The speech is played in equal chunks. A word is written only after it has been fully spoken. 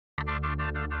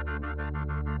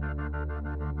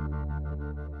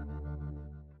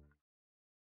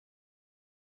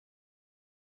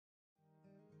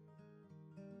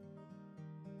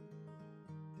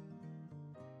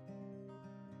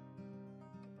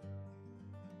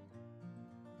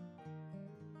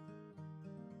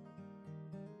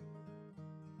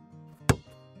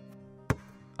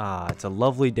It's a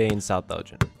lovely day in South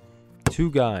Elgin.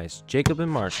 Two guys, Jacob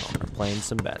and Marshall, are playing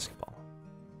some basketball.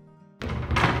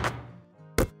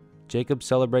 Jacob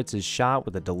celebrates his shot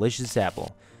with a delicious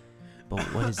apple. But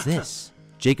what is this?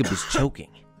 Jacob is choking.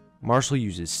 Marshall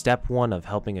uses step 1 of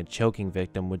helping a choking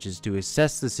victim, which is to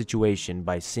assess the situation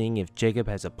by seeing if Jacob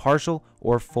has a partial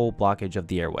or full blockage of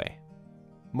the airway.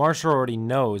 Marshall already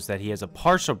knows that he has a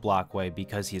partial blockway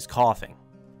because he is coughing.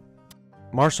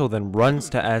 Marshall then runs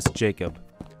to ask Jacob,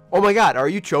 "Oh my god, are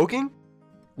you choking?"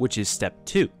 which is step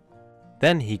 2.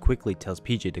 Then he quickly tells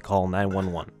PJ to call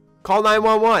 911, Call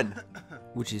 911.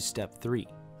 which is step 3.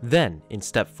 Then, in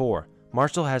step 4,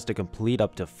 Marshall has to complete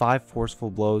up to 5 forceful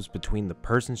blows between the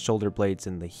person's shoulder blades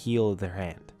and the heel of their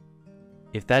hand.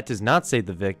 If that does not save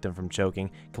the victim from choking,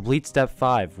 complete step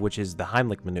 5, which is the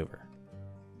Heimlich maneuver.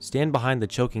 Stand behind the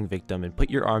choking victim and put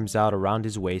your arms out around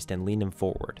his waist and lean him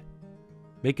forward.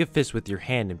 Make a fist with your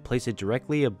hand and place it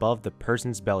directly above the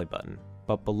person's belly button,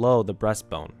 but below the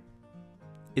breastbone.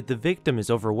 If the victim is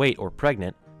overweight or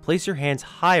pregnant, place your hands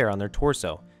higher on their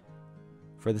torso.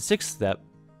 For the 6th step,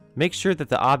 make sure that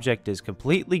the object is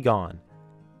completely gone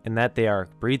and that they are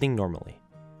breathing normally.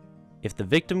 If the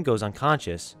victim goes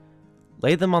unconscious,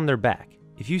 lay them on their back.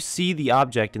 If you see the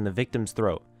object in the victim's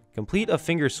throat, complete a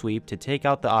finger sweep to take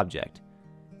out the object.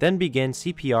 Then begin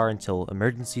CPR until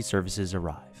emergency services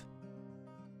arrive.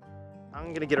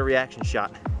 I'm gonna get a reaction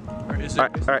shot. Alright,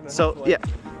 Alright, so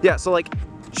yeah, so like,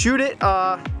 shoot it,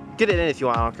 get it in if you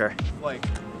want, I don't care. Like,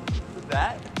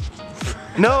 that?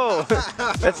 No,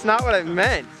 that's not what I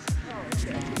meant.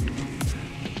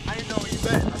 I didn't know what you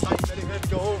meant. I thought you meant it had to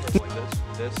go over.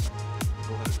 Like this,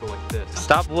 we'll have to go like this.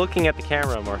 Stop looking at the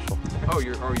camera, Marshall. Oh,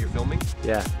 you're filming?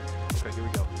 Yeah. Okay, here we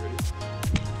go. Ready?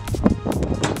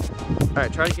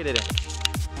 Alright, try to get it in.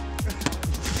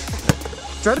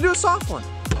 Try to do a soft one.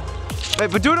 Wait,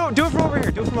 but do it from over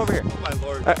here. Do it from over here. Oh my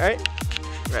lord. Alright?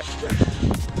 Right.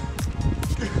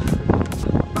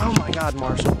 Oh my god,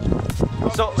 Marshall.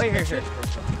 So, wait, here. So,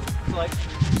 like,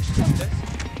 this.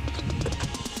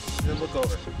 Then look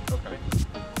over. Okay.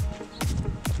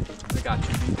 I got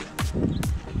you.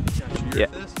 You're Yeah.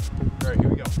 at this? Alright, here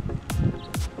we go.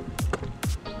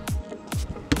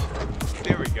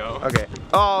 There we go. Okay.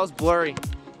 Oh, it's blurry.